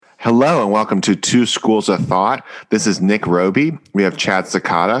Hello and welcome to Two Schools of Thought. This is Nick Roby. We have Chad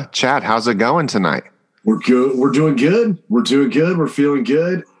Sakata. Chad, how's it going tonight? We're good. We're doing good. We're doing good. We're feeling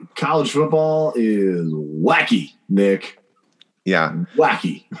good. College football is wacky, Nick. Yeah.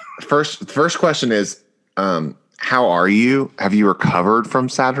 Wacky. First question is, how are you? Have you recovered from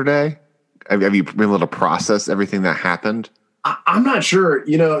Saturday? Have you been able to process everything that happened? I'm not sure.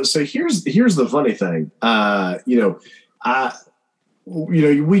 So here's the funny thing.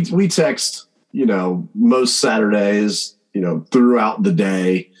 We text, most Saturdays, throughout the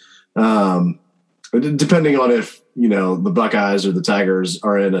day, depending on if, the Buckeyes or the Tigers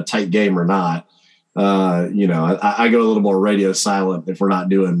are in a tight game or not. I go a little more radio silent if we're not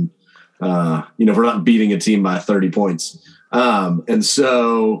doing, if we're not beating a team by 30 points.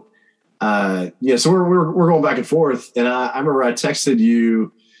 So we're going back and forth. And I remember I texted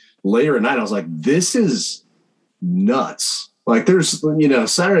you later at night. I was like, this is nuts. Like there's,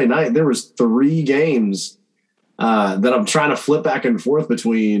 Saturday night, there was 3 games that I'm trying to flip back and forth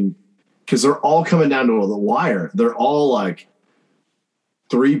between because they're all coming down to the wire. They're all like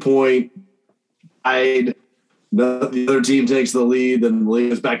 3-point tied. The other team takes the lead, then the lead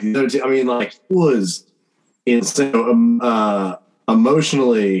goes back to the other team. I mean, like, it was insane.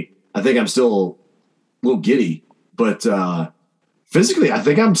 Emotionally, I think I'm still a little giddy, but physically, I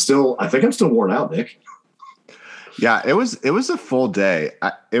think I'm still worn out, Nick. Yeah, it was a full day.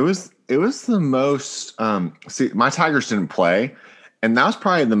 It was the most. My Tigers didn't play, and that was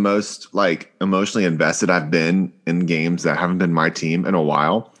probably the most like emotionally invested I've been in games that haven't been my team in a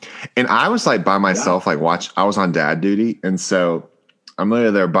while. And I was like by myself, I was on dad duty, and so I'm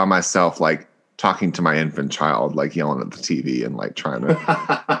literally there by myself, like talking to my infant child, like yelling at the TV and like trying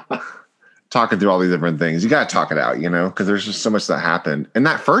to talking through all these different things. You got to talk it out, because there's just so much that happened. And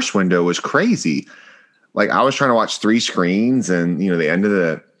that first window was crazy. Like I was trying to watch 3 screens, and the end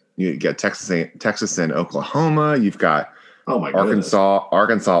of you get Texas and Oklahoma. You've got Arkansas,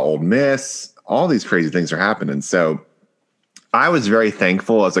 Ole Miss. All these crazy things are happening. So I was very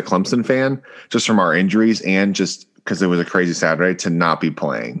thankful as a Clemson fan, just from our injuries and just because it was a crazy Saturday, to not be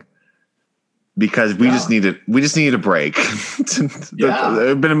playing, because we just needed a break. It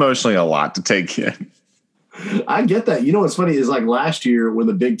had been emotionally a lot to take in. I get that. What's funny is like last year when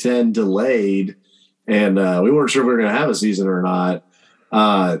the Big Ten delayed. And we weren't sure if we were going to have a season or not.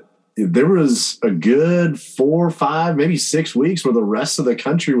 There was a good 4, 5, maybe 6 weeks where the rest of the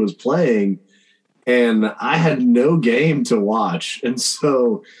country was playing, and I had no game to watch. And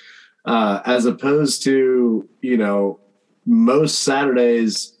so as opposed to, most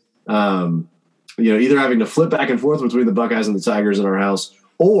Saturdays, either having to flip back and forth between the Buckeyes and the Tigers in our house,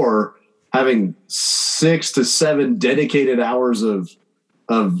 or having 6 to 7 dedicated hours of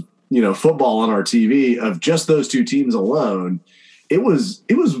football on our TV of just those 2 teams alone, it was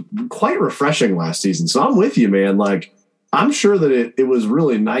quite refreshing last season. So I'm with you, man. Like, I'm sure that it was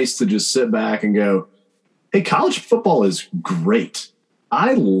really nice to just sit back and go, hey, college football is great.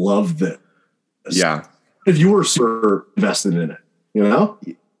 I love this. Yeah. If you were super invested in it,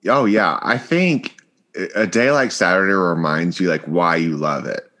 Oh, yeah. I think a day like Saturday reminds you like why you love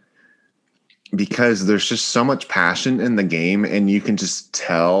it. Because there's just so much passion in the game, and you can just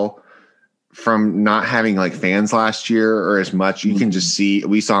tell from not having like fans last year or as much, you can just see,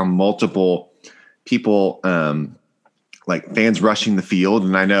 we saw multiple people, like fans rushing the field.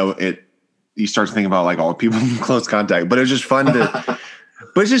 And I know you start to think about like all the people in close contact, but it was just fun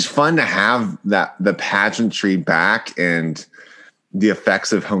to have the pageantry back, and the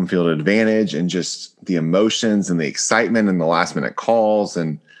effects of home field advantage, and just the emotions and the excitement and the last minute calls.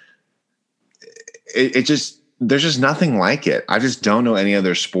 And there's just nothing like it. I just don't know any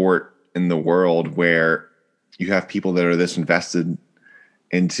other sport in the world where you have people that are this invested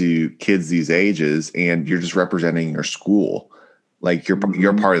into kids these ages, and you're just representing your school. Like you're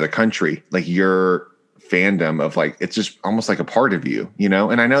part of the country, like your fandom of like, it's just almost like a part of you,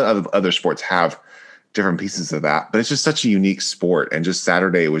 and I know other sports have different pieces of that, but it's just such a unique sport. And just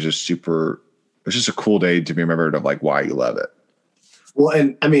Saturday was just it was just a cool day to be remembered of like why you love it. Well,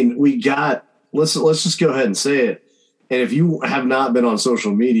 and I mean, let's just go ahead and say it. And if you have not been on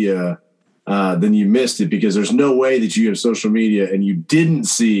social media, then you missed it, because there's no way that you have social media and you didn't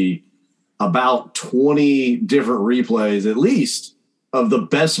see about 20 different replays, at least, of the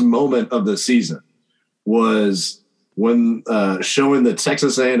best moment of the season was when showing the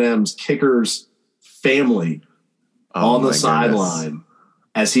Texas A&M's kicker's family on the sideline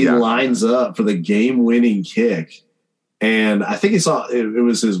as he lines up for the game-winning kick. And I think it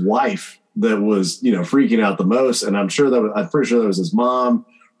was his wife that was, freaking out the most. And I'm pretty sure that was his mom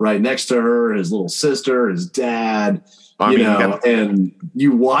right next to her, his little sister, his dad, Yep. and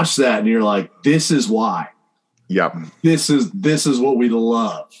you watch that and you're like, this is why. Yep. This is what we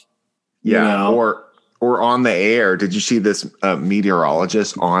love. Yeah. Or on the air. Did you see this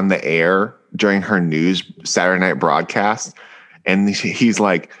meteorologist on the air during her news Saturday night broadcast? And he's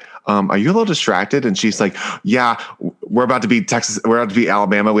like, are you a little distracted? And she's like, yeah, we're about to beat Texas. We're about to beat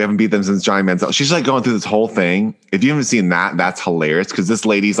Alabama. We haven't beat them since Johnny Manziel. She's like going through this whole thing. If you haven't seen that, that's hilarious. Because this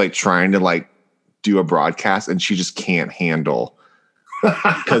lady's like trying to like do a broadcast and she just can't handle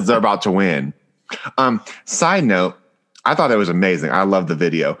because they're about to win. Side note, I thought it was amazing. I love the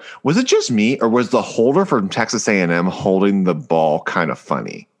video. Was it just me or was the holder from Texas A&M holding the ball kind of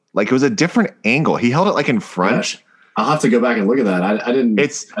funny? Like it was a different angle. He held it like in front. Gosh, I'll have to go back and look at that. I didn't.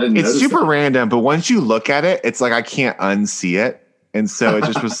 It's super that. random, but once you look at it, it's like I can't unsee it. And so it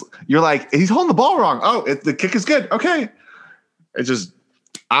just was. You're like, he's holding the ball wrong. Oh, the kick is good. Okay. It's just,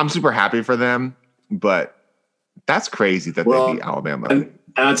 I'm super happy for them, but that's crazy that they beat Alabama. And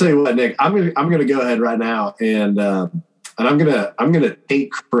I'll tell you what, Nick, I'm gonna go ahead right now and I'm gonna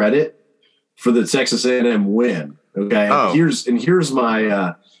take credit for the Texas A&M win. Okay. Oh. Here's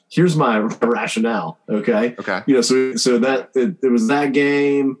my rationale. Okay. Okay. So that it was that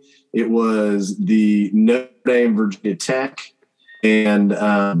game. It was the Notre Dame Virginia Tech, and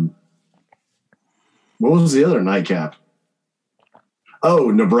what was the other nightcap? Oh,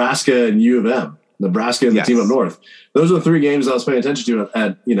 Nebraska and U of M. Nebraska and the team up north. Those are the 3 games I was paying attention to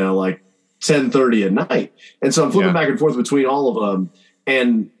at like 10:30 at night. And so I'm flipping back and forth between all of them.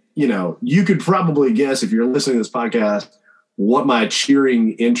 And, you could probably guess if you're listening to this podcast what my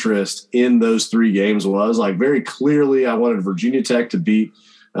cheering interest in those 3 games was. Like very clearly I wanted Virginia Tech to beat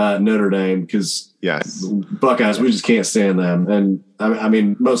Notre Dame because Buckeyes, we just can't stand them. And I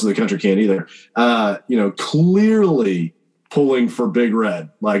mean, most of the country can't either. Clearly pulling for Big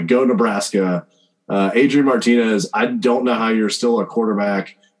Red, like go Nebraska. Adrian Martinez, I don't know how you're still a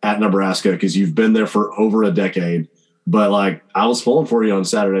quarterback at Nebraska because you've been there for over a decade. But like I was pulling for you on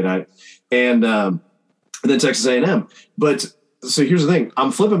Saturday night, and then Texas A&M. But so here's the thing: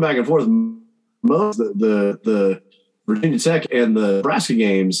 I'm flipping back and forth. Most of the Virginia Tech and the Nebraska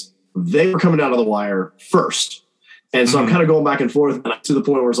games, they were coming out of the wire first, and so I'm kind of going back and forth to the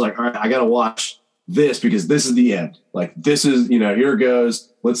point where it's like, all right, I got to watch this because this is the end. Like this is here it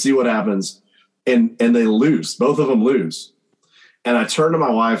goes. Let's see what happens. And they lose. Both of them lose. And I turned to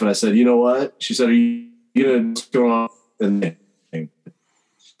my wife and I said, you know what? She said, are you what's going on? And they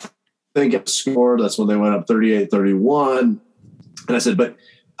think it scored. That's when they went up 38-31. And I said, but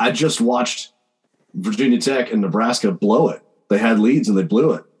I just watched Virginia Tech and Nebraska blow it. They had leads and they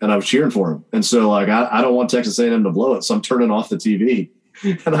blew it. And I was cheering for them. And so like, I don't want Texas A&M to blow it. So I'm turning off the TV.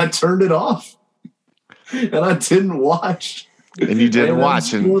 And I turned it off. And I didn't watch. And you didn't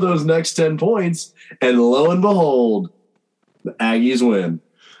watch and score those next 10 points, and lo and behold, the Aggies win.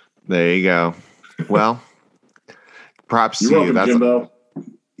 There you go. Well, props to you. That's Jimbo.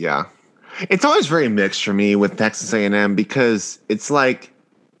 Yeah, it's always very mixed for me with Texas A&M because it's like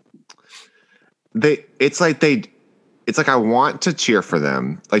I want to cheer for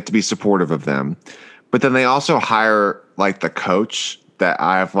them, like to be supportive of them, but then they also hire like the coach that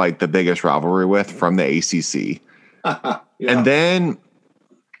I have like the biggest rivalry with from the ACC. Yeah.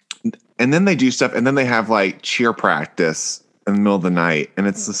 And then they do stuff, and then they have like cheer practice in the middle of the night, and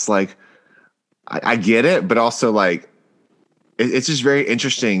it's just like I get it, but also like it's just very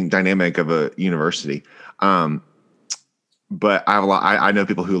interesting dynamic of a university. But I know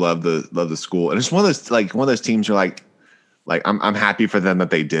people who love the school, and it's one of those teams who like I'm happy for them that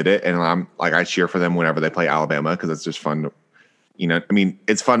they did it, and I'm like I cheer for them whenever they play Alabama because it's just fun to,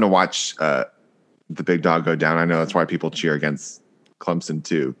 it's fun to watch. The big dog go down. I know that's why people cheer against Clemson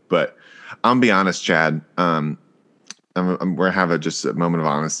too. But I'll be honest, Chad. We're gonna have just a moment of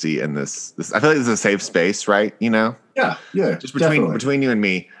honesty in this. I feel like this is a safe space, right? Yeah. Just between you and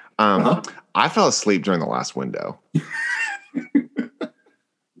me. I fell asleep during the last window.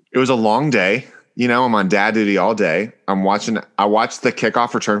 It was a long day. I'm on dad duty all day. I watched the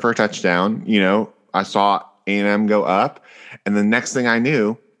kickoff return for a touchdown. I saw A&M go up, and the next thing I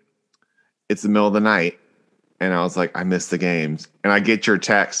knew, it's the middle of the night, and I was like, I missed the games. And I get your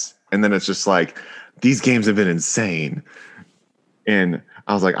text, and then it's just like, these games have been insane. And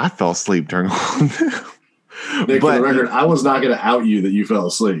I was like, I fell asleep during all of them. Nick, for the record, I was not going to out you that you fell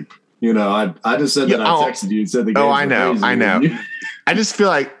asleep. I just said that I texted you and said the games I know. I just feel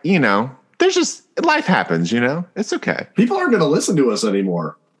like, there's just, life happens, it's okay. People aren't going to listen to us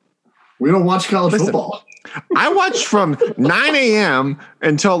anymore. We don't watch college football. I watched from 9 a.m.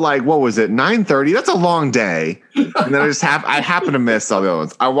 until like, what was it, 9:30? That's a long day. And then I happened to miss all the other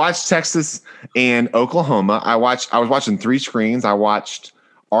ones. I watched Texas and Oklahoma. I was watching 3 screens. I watched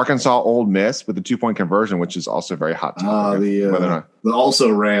Arkansas Ole Miss with the 2-point conversion, which is also very hot. The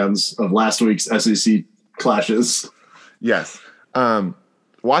also rans of last week's SEC clashes. Yes.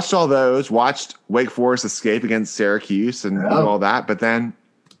 Watched all those. Watched Wake Forest escape against Syracuse and all that. But then,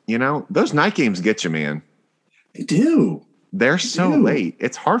 those night games get you, man. They do. They're so late.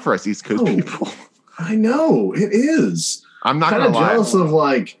 It's hard for us East Coast people. I know it is. I'm not going to lie. Jealous of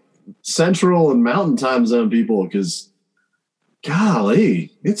like Central and Mountain Time Zone people because,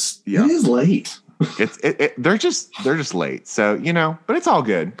 golly, it is late. They're just late. So but it's all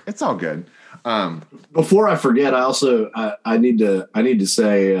good. It's all good. Before I forget, I also I need to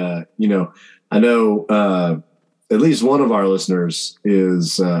say I know at least one of our listeners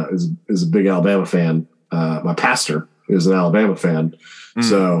is a big Alabama fan. My pastor is an Alabama fan.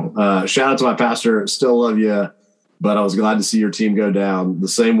 So shout out to my pastor. Still love you, but I was glad to see your team go down the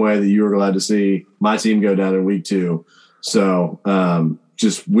same way that you were glad to see my team go down in week 2. So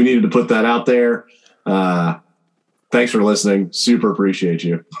we needed to put that out there. Thanks for listening. Super appreciate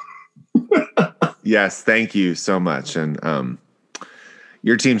you. Yes, thank you so much. And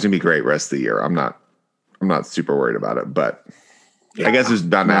your team's gonna be great rest of the year. I'm not super worried about it, but I guess it's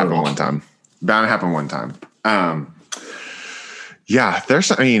bound to happen one time.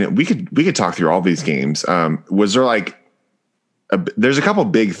 We could talk through all these games. Was there like there's a couple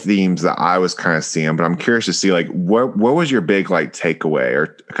big themes that I was kind of seeing, but I'm curious to see like what was your big like takeaway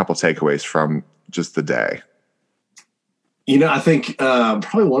or a couple takeaways from just the day? I think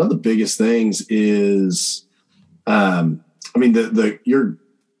probably one of the biggest things is, I think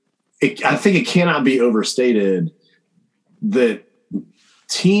it cannot be overstated that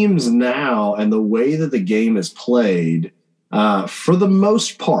teams now and the way that the game is played, for the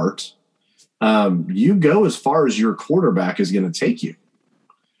most part, you go as far as your quarterback is going to take you.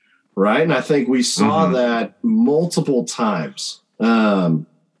 Right. And I think we saw that multiple times. You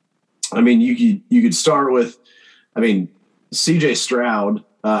could start with, CJ Stroud.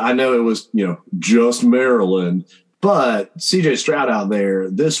 I know it was, just Maryland, but CJ Stroud out there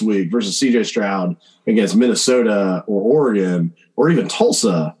this week versus CJ Stroud against Minnesota or Oregon or even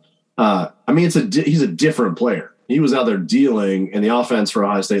Tulsa. He's a different player. He was out there dealing, and the offense for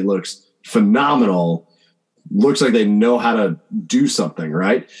Ohio State looks phenomenal. Looks like they know how to do something,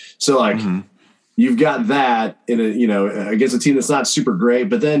 right? So you've got that in against a team that's not super great,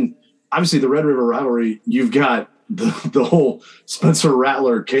 but then obviously the Red River rivalry, you've got the whole Spencer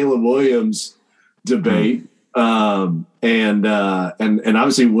Rattler, Caleb Williams debate. And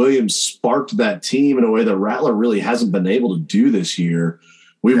obviously Williams sparked that team in a way that Rattler really hasn't been able to do this year.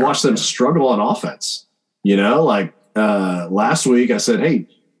 We've watched them struggle on offense. Last week I said, hey,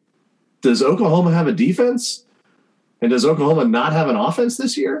 does Oklahoma have a defense? And does Oklahoma not have an offense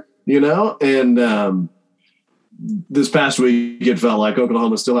this year? And this past week it felt like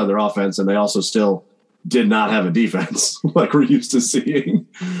Oklahoma still had their offense, and they also still did not have a defense like we're used to seeing.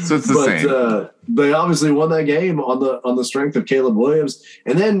 So it's the same. They obviously won that game on the strength of Caleb Williams.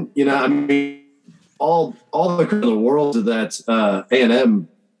 And then, all the credit in the world to that A&M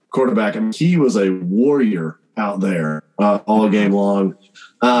quarterback. He was a warrior out there all game long.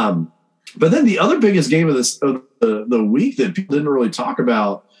 But then the other biggest game of the week that people didn't really talk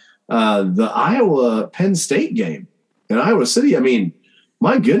about, the Iowa Penn State game in Iowa City.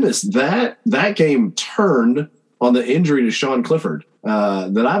 My goodness, that game turned on the injury to Sean Clifford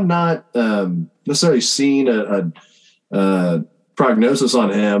that I've not necessarily seen a prognosis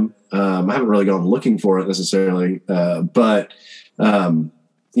on him. I haven't really gone looking for it necessarily, but Penn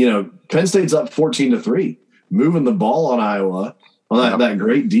State's up 14-3, moving the ball on Iowa on that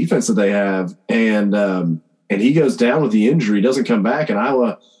great defense that they have, and he goes down with the injury, doesn't come back, and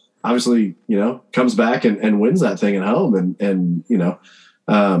Iowa obviously comes back and wins that thing at home, and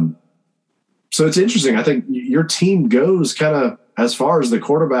so it's interesting. I think your team goes kind of as far as the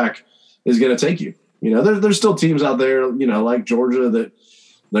quarterback is going to take you. There's still teams out there, like Georgia, that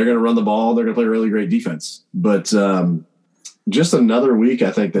they're going to run the ball. They're going to play really great defense. But just another week,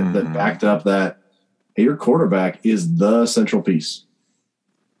 I think, that backed up that your quarterback is the central piece.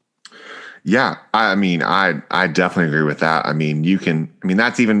 Yeah, I definitely agree with that.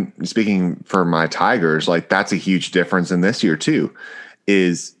 That's even speaking for my Tigers, like that's a huge difference in this year too.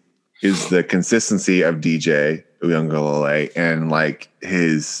 Is the consistency of DJ Uiagalelei and like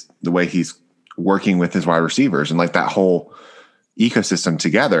the way he's working with his wide receivers and like that whole ecosystem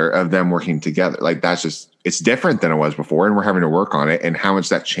together of them working together. Like that's just it's different than it was before, and we're having to work on it, and how much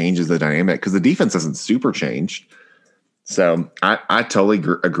that changes the dynamic because the defense hasn't super changed. So I totally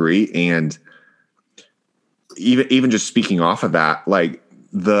agree. And even just speaking off of that, like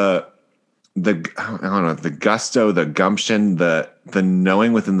the I don't know, the gusto, the gumption, the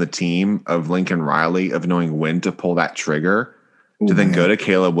knowing within the team of Lincoln Riley of knowing when to pull that trigger to then go to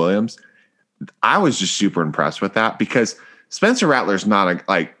Caleb Williams. I was just super impressed with that because Spencer Rattler's not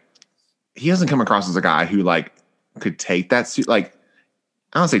he doesn't come across as a guy who like could take that like,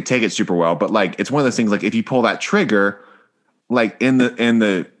 I don't say take it super well, but like it's one of those things like if you pull that trigger, like in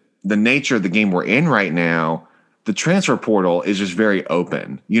the nature of the game we're in right now, the transfer portal is just very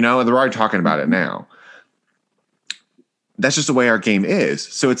open, and they're already talking about it now. That's just the way our game is.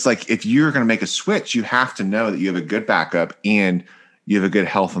 So it's like, if you're going to make a switch, you have to know that you have a good backup and you have a good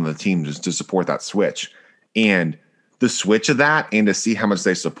health on the team just to support that switch. And the switch of that, and to see how much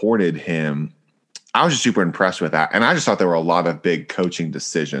they supported him, I was just super impressed with that. And I just thought there were a lot of big coaching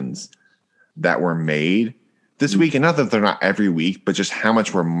decisions that were made this week. And not that they're not every week, but just how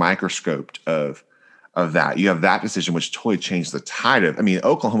much were microscoped of that. You have that decision, which totally changed the tide of. I mean,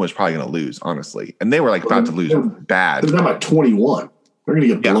 Oklahoma was probably going to lose, honestly, and they were like about to lose bad. They're down by 21. They're going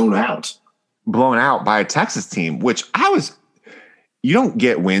to get blown out by a Texas team, which you don't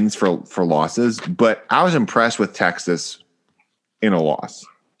get wins for losses, but I was impressed with Texas in a loss.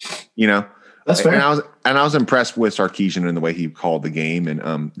 That's fair. And I was impressed with Sarkisian in the way he called the game,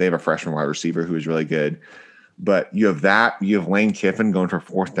 and they have a freshman wide receiver who is really good. But you have Lane Kiffin going for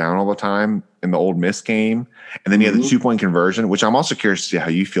fourth down all the time in the Ole Miss game. And then you have the 2-point conversion, which I'm also curious to see how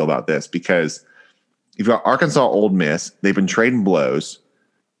you feel about this, because you've got Arkansas, Ole Miss. They've been trading blows.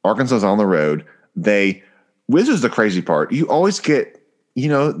 Arkansas's on the road. Which is the crazy part. You always get,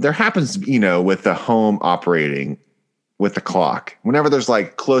 there happens, with the home operating with the clock, whenever there's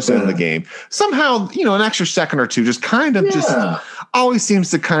like close into the game, somehow, an extra second or two just kind of just always seems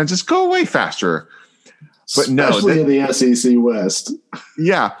to kind of just go away faster. But especially in the SEC West.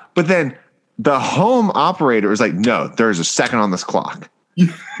 Yeah. But then the home operator is like, no, there's a second on this clock.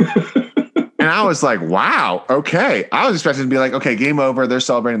 And I was like, wow, okay. I was expecting to be like, okay, game over. They're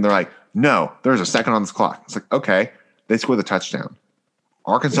celebrating. They're like, no, there's a second on this clock. It's like, okay, they score the touchdown.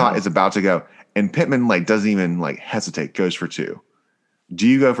 Arkansas is about to go. And Pittman doesn't even hesitate, goes for 2. Do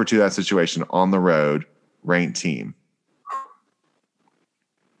you go for 2 that situation on the road, ranked team?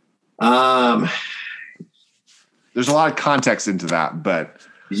 There's a lot of context into that, but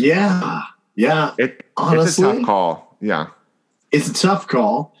yeah. Honestly, it's a tough call. Yeah, it's a tough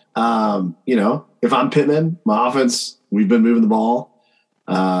call. If I'm Pittman, my offense, we've been moving the ball.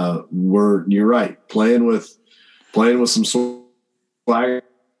 You're right, playing with some swag,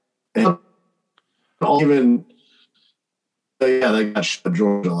 and even they got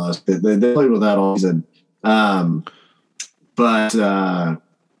Georgia last. They played with that all season. But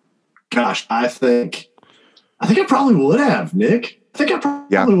gosh, I think I probably would have, Nick. I think I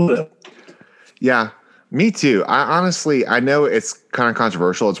probably would have. Yeah, me too. I know it's kind of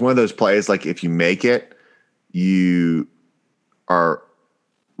controversial. It's one of those plays, like if you make it, you are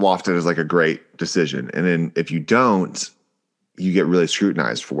wafted as a great decision. And then if you don't, you get really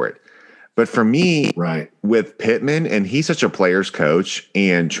scrutinized for it. But for me, with Pittman, and he's such a player's coach,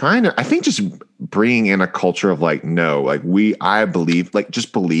 and trying to, I think just bringing in a culture of I believe,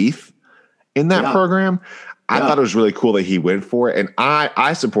 just belief in that program. I thought it was really cool that he went for it, and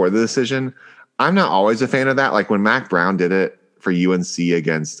I support the decision. I'm not always a fan of that. Like when Mac Brown did it for UNC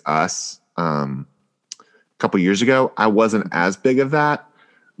against us a couple years ago, I wasn't as big of that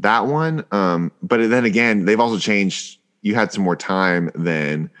one. But then again, they've also changed. You had some more time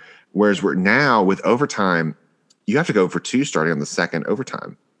then, whereas we're now with overtime, you have to go for 2 starting on the second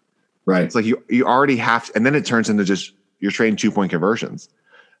overtime. Right. It's like you already have to, and then it turns into just you're trading 2-point conversions.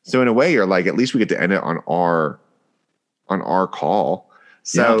 So in a way, you're like, at least we get to end it on our call.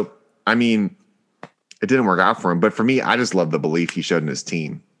 So I mean, it didn't work out for him, but for me, I just love the belief he showed in his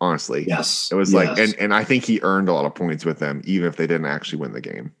team. Honestly, yes, it was and I think he earned a lot of points with them, even if they didn't actually win the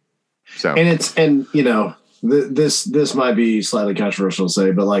game. So this might be slightly controversial to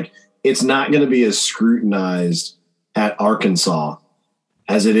say, but it's not going to be as scrutinized at Arkansas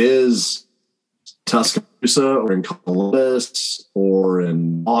as it is Tuscaloosa or in Columbus or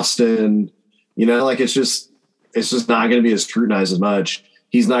in Austin. It's just not going to be as scrutinized as much.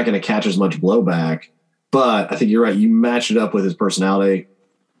 He's not going to catch as much blowback. But I think you're right. You match it up with his personality.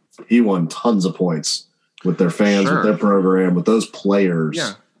 He won tons of points with their fans, with their program, with those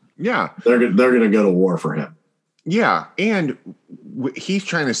players. Yeah. They're going to go to war for him. Yeah, and he's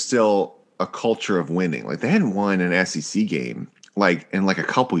trying to instill a culture of winning. They hadn't won an SEC game in a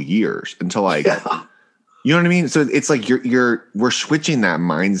couple years until You know what I mean? So it's like we're switching that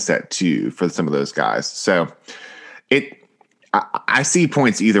mindset too for some of those guys. So I see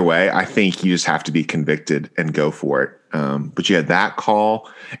points either way. I think you just have to be convicted and go for it. But you had that call.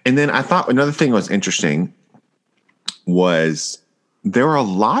 And then I thought another thing was interesting was there were a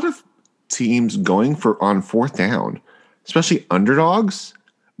lot of teams going for on fourth down, especially underdogs,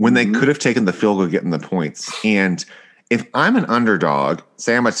 when they could have taken the field goal getting the points. And if I'm an underdog,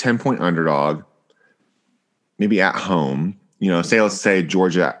 say I'm a 10-point underdog, maybe at home, let's say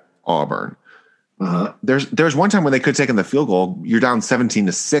Georgia, Auburn. Uh-huh. There's one time when they could have taken the field goal. You're down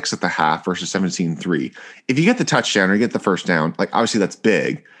 17-6 at the half versus 17-3. If you get the touchdown or you get the first down, like obviously that's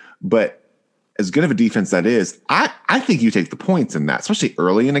big, but as good of a defense that is, I think you take the points in that, especially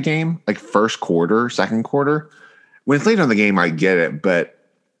early in a game, like first quarter, second quarter. When it's later in the game, I get it, but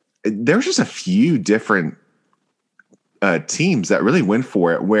there's just a few different teams that really went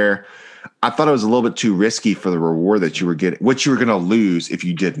for it where I thought it was a little bit too risky for the reward that you were getting, what you were going to lose if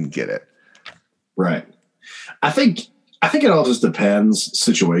you didn't get it. Right. I think it all just depends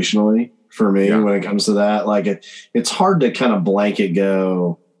situationally for me when it comes to that. Like it's hard to kind of blanket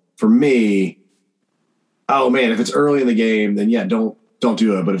go for me. Oh man, if it's early in the game, then don't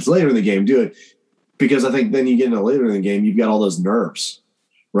do it. But if it's later in the game, do it. Because I think then you get into later in the game, you've got all those nerves,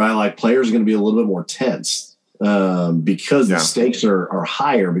 right? Like players are going to be a little bit more tense because the stakes are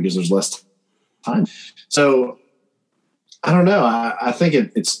higher because there's less time. So I don't know. I think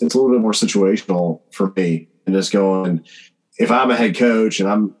it's a little bit more situational for me, and just going. If I'm a head coach and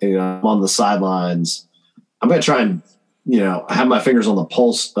I'm on the sidelines, I'm going to try and have my fingers on the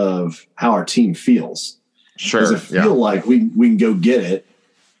pulse of how our team feels. Sure. Does it feel like we can go get it?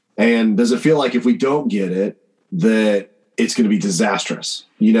 And does it feel like if we don't get it, that it's going to be disastrous?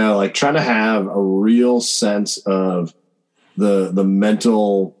 Like trying to have a real sense of the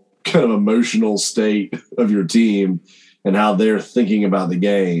mental kind of emotional state of your team and how they're thinking about the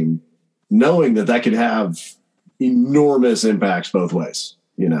game, knowing that could have enormous impacts both ways,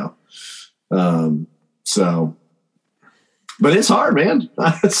 So, but it's hard, man.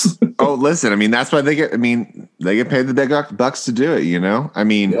 Oh, listen, I mean, that's why they get paid the big bucks to do it, you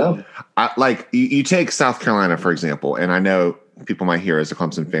take South Carolina, for example, and I know people might hear as a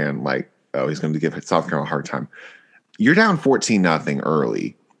Clemson fan, like, oh, he's going to give South Carolina a hard time. You're down 14-0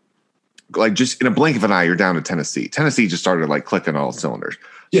 early. Like just in a blink of an eye, you're down to Tennessee. Tennessee just started like clicking all cylinders.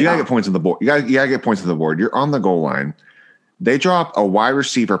 So you gotta get points on the board. You gotta get points on the board. You're on the goal line. They drop a wide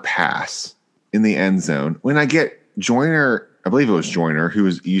receiver pass in the end zone. When I get Joyner, I believe it was Joyner, who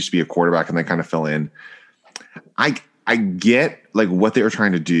used to be a quarterback and they kind of fell in. I get like what they were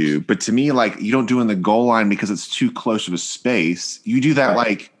trying to do, but to me, like you don't do in the goal line because it's too close of a space. You do that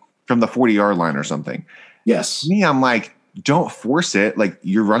like from the 40-yard line or something. Yes. To me, I'm like, don't force it. Like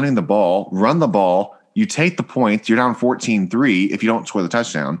you're running the ball, run the ball. You take the points. You're down 14-3 if you don't score the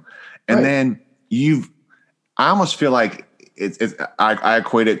touchdown. And then I almost feel like I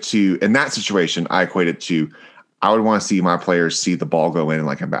equate it to, in that situation, I would want to see my players see the ball go in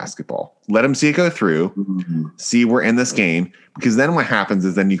like a basketball. Let them see it go through, see we're in this game. Because then what happens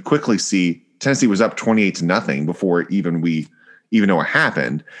is then you quickly see Tennessee was up 28-0 before we even know what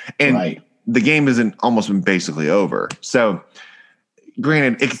happened. And the game isn't almost been basically over. So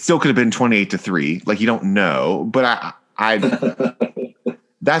granted, it still could have been 28-3. Like you don't know, but I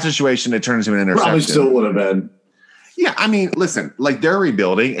that situation, it turns into an interception. Probably still would have been. Yeah. I mean, listen, like they're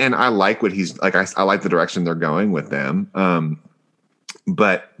rebuilding and I like what he's like. I like the direction they're going with them.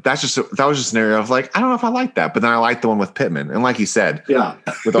 But that was just a scenario of like, I don't know if I like that, but then I like the one with Pittman. And like you said,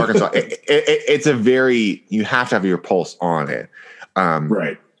 with Arkansas, it's you have to have your pulse on it.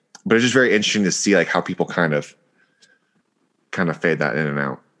 Right. But it's just very interesting to see like how people kind of fade that in and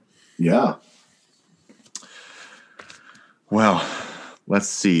out. Yeah. Well, let's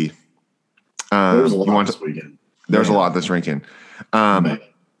see. There was a lot this weekend. There's a lot this weekend.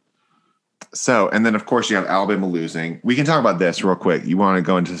 So, and then of course you have Alabama losing. We can talk about this real quick. You want to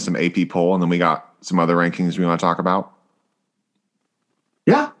go into some AP poll and then we got some other rankings we want to talk about?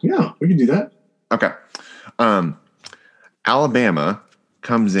 Yeah, we can do that. Okay. Alabama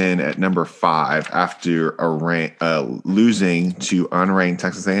comes in at number 5 after losing to unranked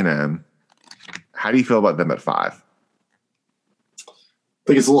Texas A&M. How do you feel about them at 5? I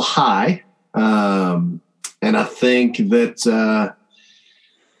think it's a little high. And I think that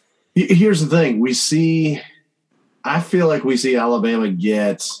here's the thing. I feel like we see Alabama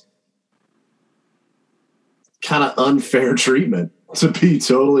get kind of unfair treatment, to be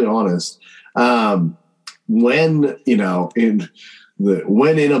totally honest. When in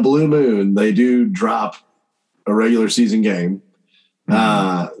a blue moon, they do drop a regular season game,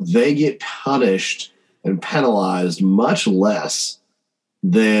 they get punished and penalized much less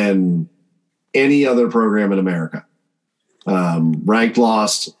than any other program in America. Ranked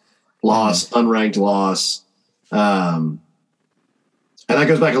loss, unranked loss. And that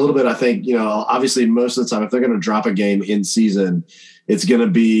goes back a little bit. I think, obviously most of the time, if they're going to drop a game in season, it's going to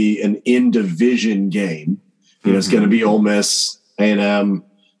be an in-division game. It's going to be Ole Miss, A&M,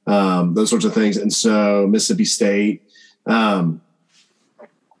 those sorts of things. And so Mississippi State. And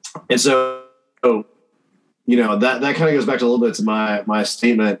so, that kind of goes back to a little bit to my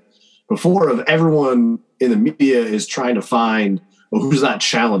statement before of everyone in the media is trying to find, well, who's that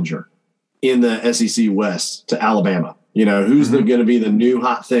challenger in the SEC West to Alabama? Who's going to be the new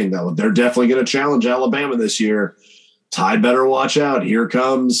hot thing that they're definitely going to challenge Alabama this year. Tide better watch out. Here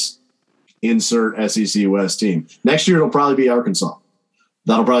comes insert SEC West team. Next year, it'll probably be Arkansas.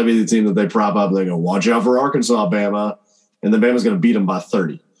 That'll probably be the team that they prop up. And they go, watch out for Arkansas, Bama. And then Bama's going to beat them by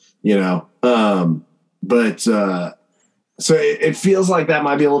 30, So it feels like that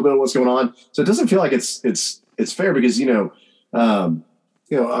might be a little bit of what's going on. So it doesn't feel like it's fair because,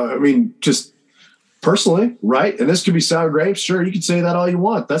 just personally, right? And this could be sour grapes. Sure, you can say that all you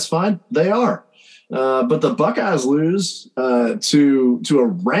want. That's fine. They are. But the Buckeyes lose to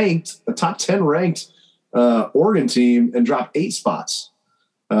a top 10 ranked Oregon team and drop 8 spots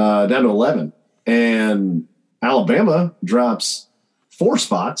down to 11. And Alabama drops 4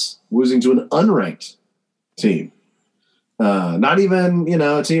 spots, losing to an unranked team. Not even,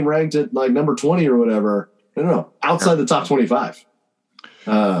 a team ranked at like number 20 or whatever. No, outside the top 25.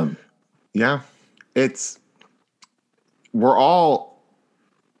 Yeah. It's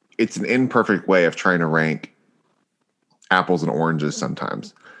an imperfect way of trying to rank apples and oranges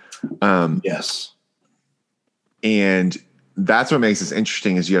sometimes. Yes. And that's what makes this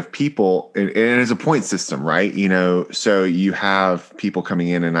interesting is you have people, and it's a point system, right? So you have people coming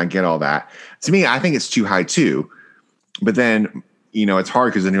in, and I get all that. To me, I think it's too high too. But then, it's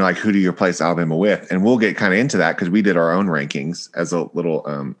hard because then you're like, who do you replace Alabama with? And we'll get kind of into that because we did our own rankings as a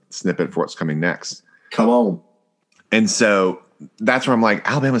little snippet for what's coming next. Come on. And so that's where I'm like,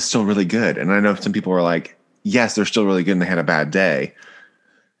 Alabama's still really good. And I know some people are like, yes, they're still really good and they had a bad day.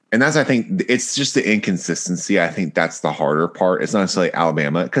 And I think it's just the inconsistency. I think that's the harder part. It's not necessarily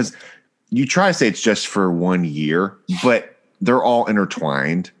Alabama because you try to say it's just for 1 year, but they're all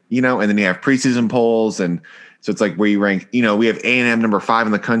intertwined, and then you have preseason polls. And so it's like where you rank, we have A&M number 5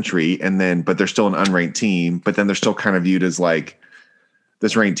 in the country but they're still an unranked team, but then they're still kind of viewed as like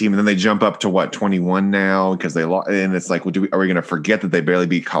this ranked team. And then they jump up to 21 now because they lost. And it's like, well, are we going to forget that they barely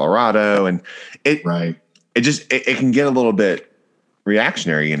beat Colorado? And it can get a little bit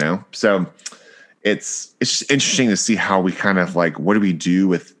reactionary, So it's just interesting to see how we kind of like, what do we do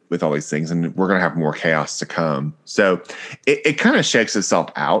with all these things? And we're going to have more chaos to come. So it kind of shakes itself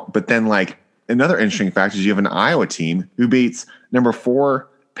out. But then like another interesting fact is you have an Iowa team who beats number 4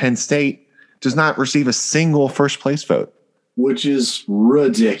 Penn State, does not receive a single first place vote. Which is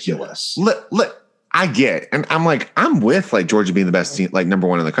ridiculous. Look, I get, and I'm with like Georgia being the best team, like number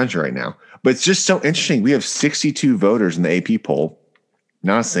 1 in the country right now. But it's just so interesting. We have 62 voters in the AP poll.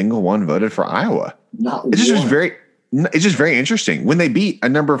 Not a single one voted for Iowa. It's just very interesting when they beat a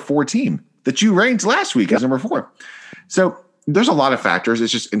number 4 team that you ranked last week as number 4. So there's a lot of factors.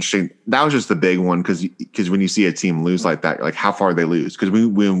 It's just interesting. That was just the big one because when you see a team lose like that, you're like, how far they lose? Because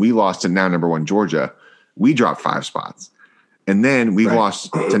when we lost to now number 1 Georgia, we dropped 5 spots. And then we've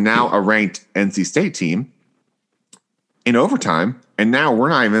lost to now a ranked NC State team in overtime, and now we're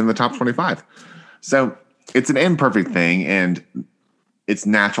not even in the top 25. So it's an imperfect thing, and it's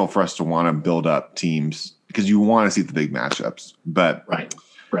natural for us to want to build up teams because you want to see the big matchups. But right.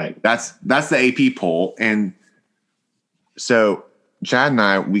 That's the AP poll. And so Chad and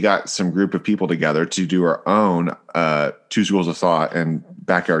I, we got some group of people together to do our own 2 schools of thought and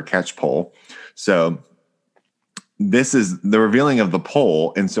backyard catch poll. So this is the revealing of the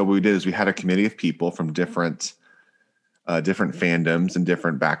poll. And so what we did is we had a committee of people from different fandoms and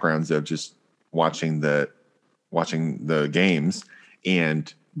different backgrounds of just watching the games.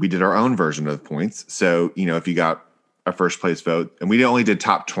 And we did our own version of the points. So, if you got a first place vote, and we only did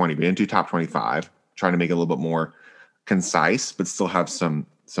top 20, we didn't do top 25, trying to make it a little bit more concise, but still have some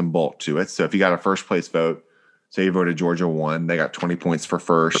bulk to it. So if you got a first place vote, say you voted Georgia 1, they got 20 points for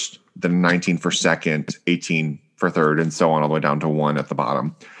first, then 19 for second, 18 for third, and so on all the way down to 1 at the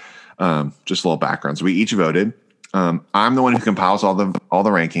bottom. Just a little background. So we each voted. I'm the one who compiles all the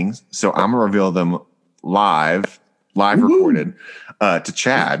rankings. So I'm gonna reveal them live recorded to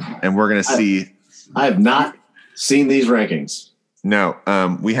Chad, and we're gonna see. I have not seen these rankings. No,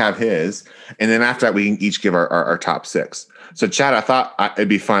 we have his, and then after that, we can each give our top 6. So, Chad, I thought it'd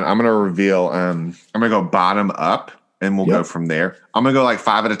be fun. I'm going to reveal. I'm going to go bottom up, and we'll go from there. I'm going to go like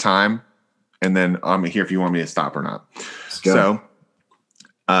 5 at a time, and then I'm here if you want me to stop or not. So,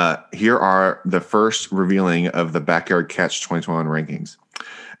 here are the first revealing of the Backyard Catch 2021 rankings.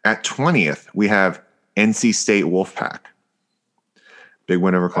 At 20th, we have NC State Wolfpack. Big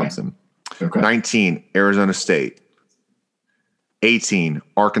win over Clemson. Okay. 19, Arizona State. 18,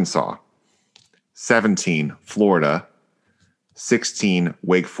 Arkansas. 17, Florida. 16,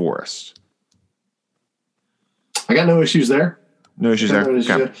 Wake Forest. I got no issues there. No issues there.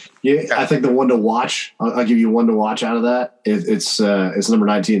 Okay. Yeah, I think the one to watch, I'll give you one to watch out of that. It's number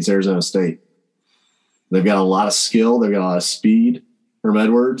 19, it's Arizona State. They've got a lot of skill. They've got a lot of speed. Herm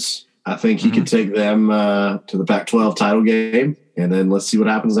Edwards, I think he could take them to the Pac-12 title game, and then let's see what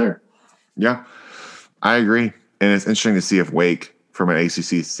happens there. Yeah, I agree. And it's interesting to see if Wake, from an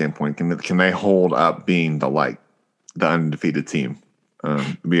ACC standpoint, can they hold up being the undefeated team.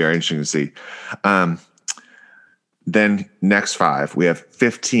 It'd be very interesting to see. Then next 5, we have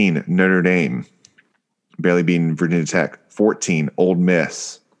 15, Notre Dame, barely beating Virginia Tech. 14, Ole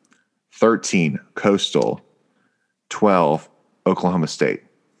Miss. 13, Coastal. 12, Oklahoma State.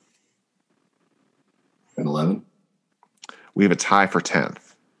 And 11? We have a tie for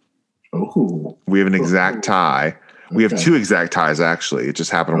 10th. Oh. We have an exact tie. We have 2 exact ties, actually. It just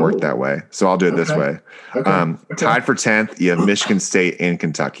happened to work that way. So I'll do it this way. Tied for 10th, you have Michigan State and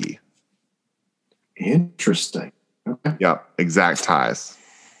Kentucky. Interesting. Okay. Yep, exact ties.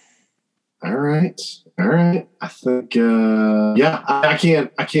 All right. I think, I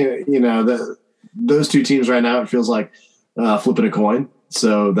can't, those 2 teams right now, it feels like flipping a coin.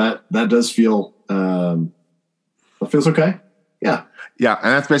 So that does feel, it feels okay. Yeah. Yeah.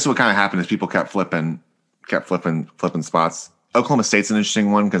 And that's basically what kind of happened is people kept flipping spots. Oklahoma State's an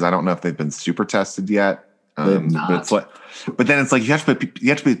interesting one because I don't know if they've been super tested yet. They've not. But then it's like you have to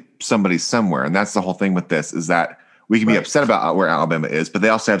be somebody somewhere, and that's the whole thing with this is that we can be upset about where Alabama is, but they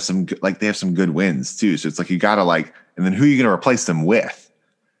also have some some good wins too. So it's like you gotta and then who are you gonna replace them with?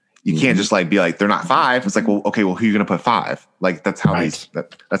 You can't just be like they're not 5. It's like, well, okay, well, who are you gonna put 5? Like that's how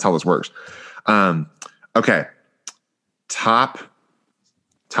that's how this works. Okay, top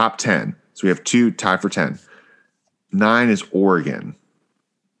 10. So we have 2 tied for 10. 9 is Oregon.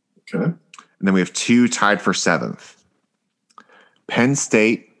 Okay. And then we have 2 tied for 7th. Penn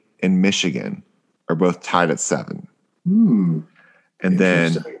State and Michigan are both tied at 7. And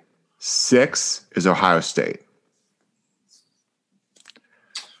then 6 is Ohio State.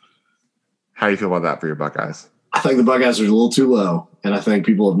 How do you feel about that for your Buckeyes? I think the Buckeyes are a little too low, and I think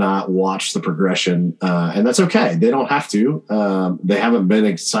people have not watched the progression, and that's okay. They don't have to. They haven't been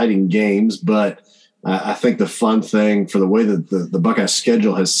exciting games, but I think the fun thing for the way that the Buckeyes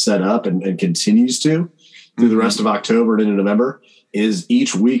schedule has set up and continues to through the rest of October and into November is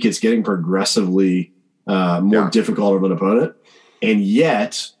each week it's getting progressively more difficult of an opponent, and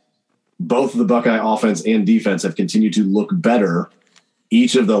yet both the Buckeye offense and defense have continued to look better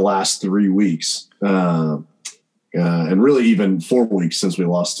each of the last 3 weeks. And really even 4 weeks since we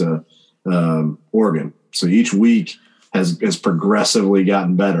lost to Oregon. So each week has progressively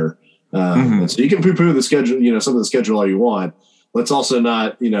gotten better. And so you can poo-poo the schedule, some of the schedule all you want. Let's also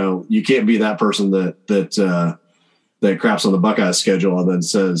not, you can't be that person that craps on the Buckeyes schedule and then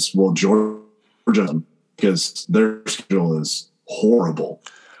says, well, Georgia, because their schedule is horrible.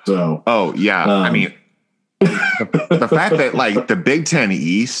 So, I mean, the fact that the Big Ten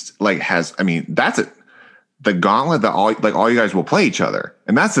East has, that's it. The gauntlet that all you guys will play each other.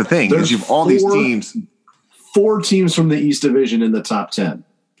 And that's the thing is you've all these teams. 4 teams from the East Division in the top 10.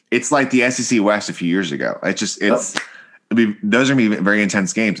 It's like the SEC West a few years ago. Those are going to be very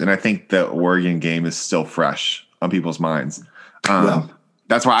intense games. And I think the Oregon game is still fresh on people's minds.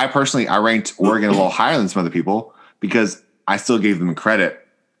 That's why I ranked Oregon a little higher than some other people because I still gave them credit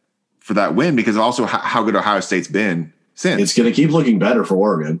for that win because of also how good Ohio State's been since. It's going to keep looking better for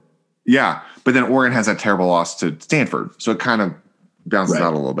Oregon. Yeah, but then Oregon has that terrible loss to Stanford, so it kind of bounces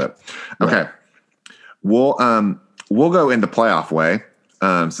out a little bit. Okay, we'll go into playoff way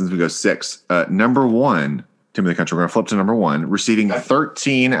since we go 6. Number 1, team of the country. We're going to flip to number 1, receiving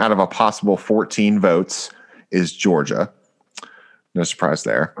 13 out of a possible 14 votes is Georgia. No surprise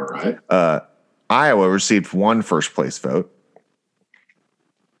there. All right. Iowa received 1 first place vote.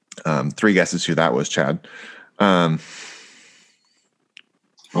 3 guesses who that was, Chad.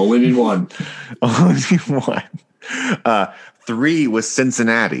 Only need 1. Only need 1. 3 was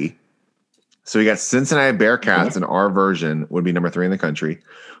Cincinnati. So we got Cincinnati Bearcats in our version would be number 3 in the country.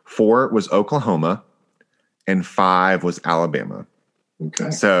 4 was Oklahoma. And 5 was Alabama.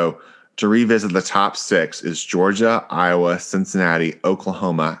 Okay. So to revisit the top 6 is Georgia, Iowa, Cincinnati,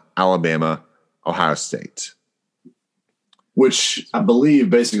 Oklahoma, Alabama, Ohio State. Which I believe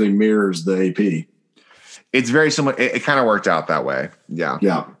basically mirrors the AP. It's very similar. It kind of worked out that way. Yeah.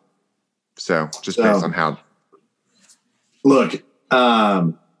 Yeah. So just based on how. Look,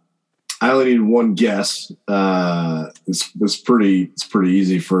 I only need one guess. It's pretty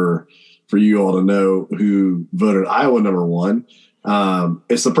easy for you all to know who voted Iowa number 1.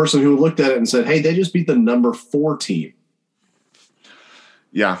 It's the person who looked at it and said, "Hey, they just beat the number 4 team."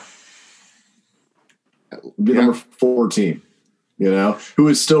 Yeah. Number 4 team, who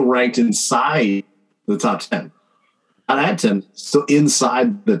is still ranked inside the top 10. Not at 10, still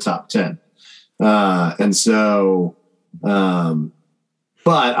inside the top 10. And so, but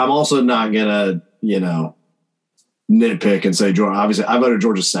I'm also not going to, nitpick and say Georgia. Obviously, I voted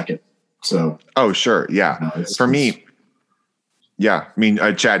Georgia second. So, oh, sure. Yeah. For me, yeah. I mean,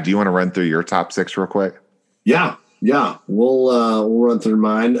 Chad, do you want to run through your top 6 real quick? Yeah. We'll run through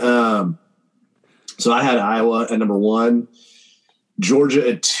mine. So I had Iowa at number 1, Georgia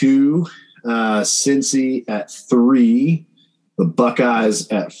at 2, Cincy at 3, the Buckeyes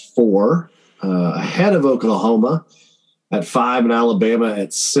at 4, ahead of Oklahoma at 5, and Alabama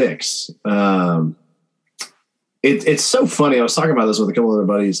at 6. It's so funny. I was talking about this with a couple of other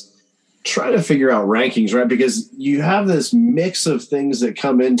buddies, trying to figure out rankings, right? Because you have this mix of things that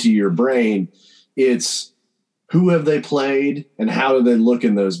come into your brain. It's who have they played and how do they look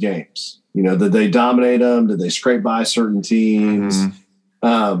in those games? Did they dominate them? Did they scrape by certain teams?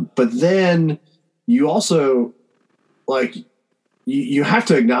 Mm-hmm. But then you also you have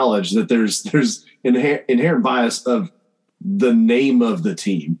to acknowledge that there's inherent bias of the name of the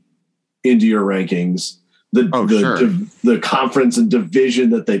team into your rankings, the conference and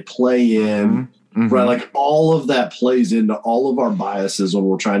division that they play in, mm-hmm. right? Like all of that plays into all of our biases when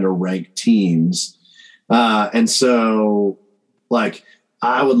we're trying to rank teams. And so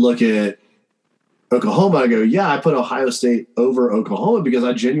I would look at Oklahoma, I go, yeah, I put Ohio State over Oklahoma because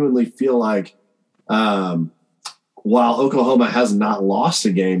I genuinely feel like while Oklahoma has not lost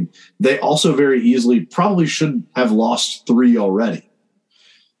a game, they also very easily probably should have lost 3 already.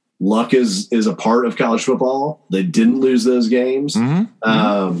 Luck is a part of college football. They didn't lose those games.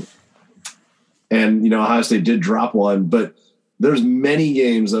 Mm-hmm. And, Ohio State did drop one, but there's many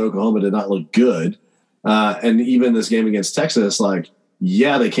games that Oklahoma did not look good. And even this game against Texas,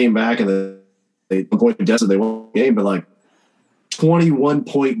 they came back and they point deficit, they won the game, but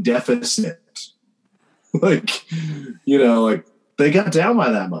 21-point deficit. They got down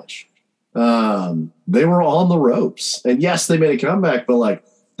by that much. They were on the ropes. And yes, they made a comeback, but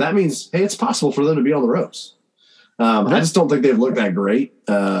that means, hey, it's possible for them to be on the ropes. I just don't think they've looked that great.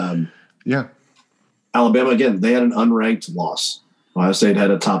 Yeah. Alabama, again, they had an unranked loss. Ohio State had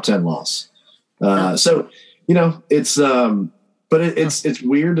a top 10 loss. So, it's but it's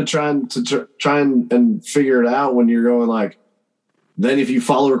weird to try and figure it out when you're going then if you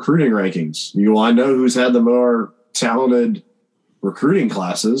follow recruiting rankings, I know who's had the more talented recruiting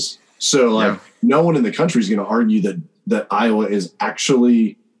classes. So no one in the country is going to argue that Iowa is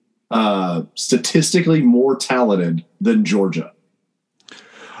actually statistically more talented than Georgia.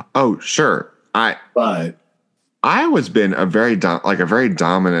 Oh, sure. But Iowa's been a very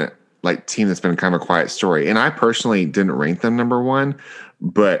dominant team that's been kind of a quiet story. And I personally didn't rank them number 1,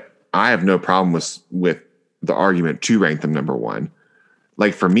 but I have no problem with the argument to rank them number 1.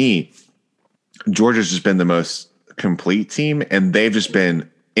 For me, Georgia's just been the most complete team, and they've just been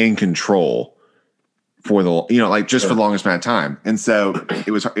in control for the for the longest amount of time. And so it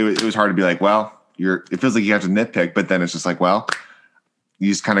was hard to be it feels like you have to nitpick, but then it's just you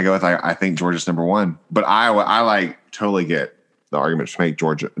just kind of go with I think Georgia's number 1. But Iowa, I totally get the argument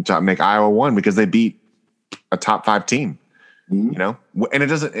to make Iowa 1 because they beat a top 5 team, and it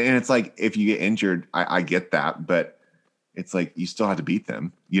doesn't, and it's if you get injured, I get that, but it's you still have to beat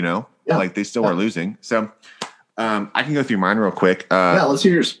them, they still are losing. So I can go through mine real quick. Let's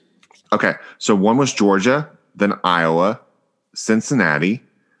hear yours. Okay. So 1 was Georgia, then Iowa, Cincinnati.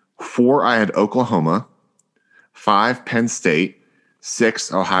 4, I had Oklahoma. 5, Penn State.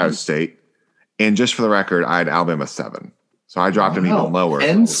 6, Ohio State. And just for the record, I had Alabama 7. So I dropped them even lower.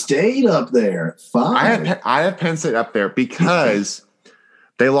 Penn State up there. 5. I have Penn State up there because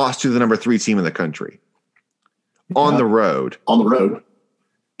they lost to the number 3 team in the country on the road.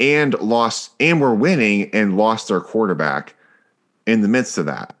 And were winning and lost their quarterback in the midst of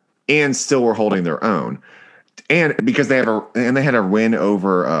that, and still were holding their own. And because they had a win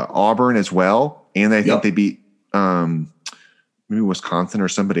over Auburn as well, and I think they beat maybe Wisconsin or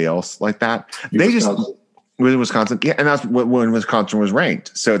somebody else like that. with Wisconsin. Yeah, and that's when Wisconsin was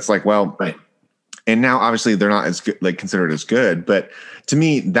ranked. So it's like, well, right. And now obviously they're not as good, like considered as good, but to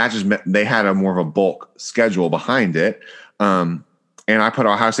me that just meant they had a more of a bulk schedule behind it. And I put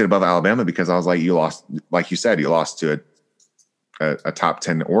Ohio State above Alabama because I was like, you lost, like you said, you lost to a top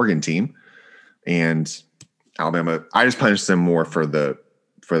 10 Oregon team, and Alabama. I just punished them more for the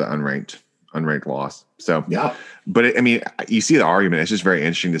unranked loss. So yeah, but you see the argument. It's just very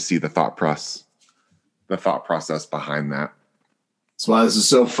interesting to see the thought process behind that. That's why this is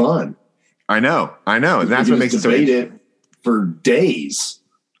so fun. I know. And that's what makes it so interesting. It for days.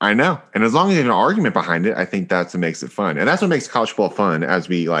 I know. And as long as there's an argument behind it, I think that's what makes it fun. And that's what makes college football fun as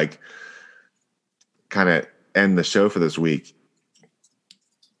we like kind of end the show for this week.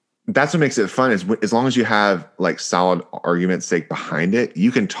 That's what makes it fun is as long as you have like solid argument stake behind it,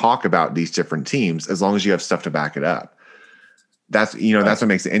 you can talk about these different teams as long as you have stuff to back it up. That's, that's what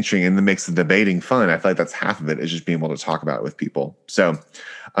makes it interesting and that makes the debating fun. I feel like that's half of it is just being able to talk about it with people. So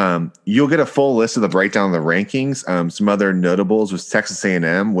you'll get a full list of the breakdown of the rankings. Some other notables was Texas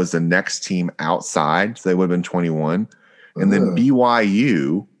A&M was the next team outside. So they would have been 21. And then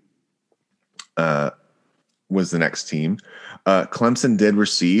BYU was the next team. Clemson did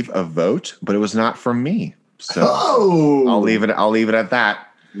receive a vote, but it was not from me. So I'll leave it at that.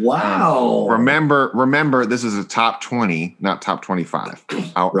 Wow. Remember, this is a top 20, not top 25.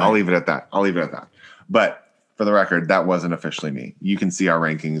 I'll leave it at that. But for the record, that wasn't officially me. You can see our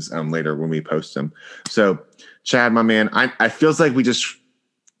rankings later when we post them. So, Chad, my man, I feels like we just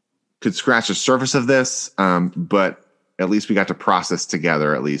could scratch the surface of this, but at least we got to process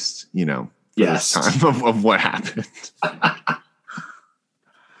together, at least, yes, time of what happened.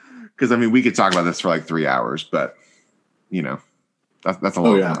 Because, we could talk about this for like 3 hours, but, that's a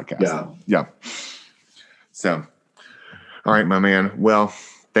long podcast. Yeah. So, all right, my man. Well,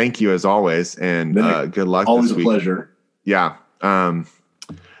 thank you as always, and good luck always this week. Always a pleasure. Yeah.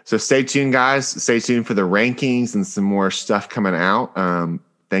 So stay tuned, guys. Stay tuned for the rankings and some more stuff coming out.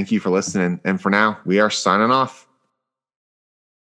 Thank you for listening. And for now, we are signing off.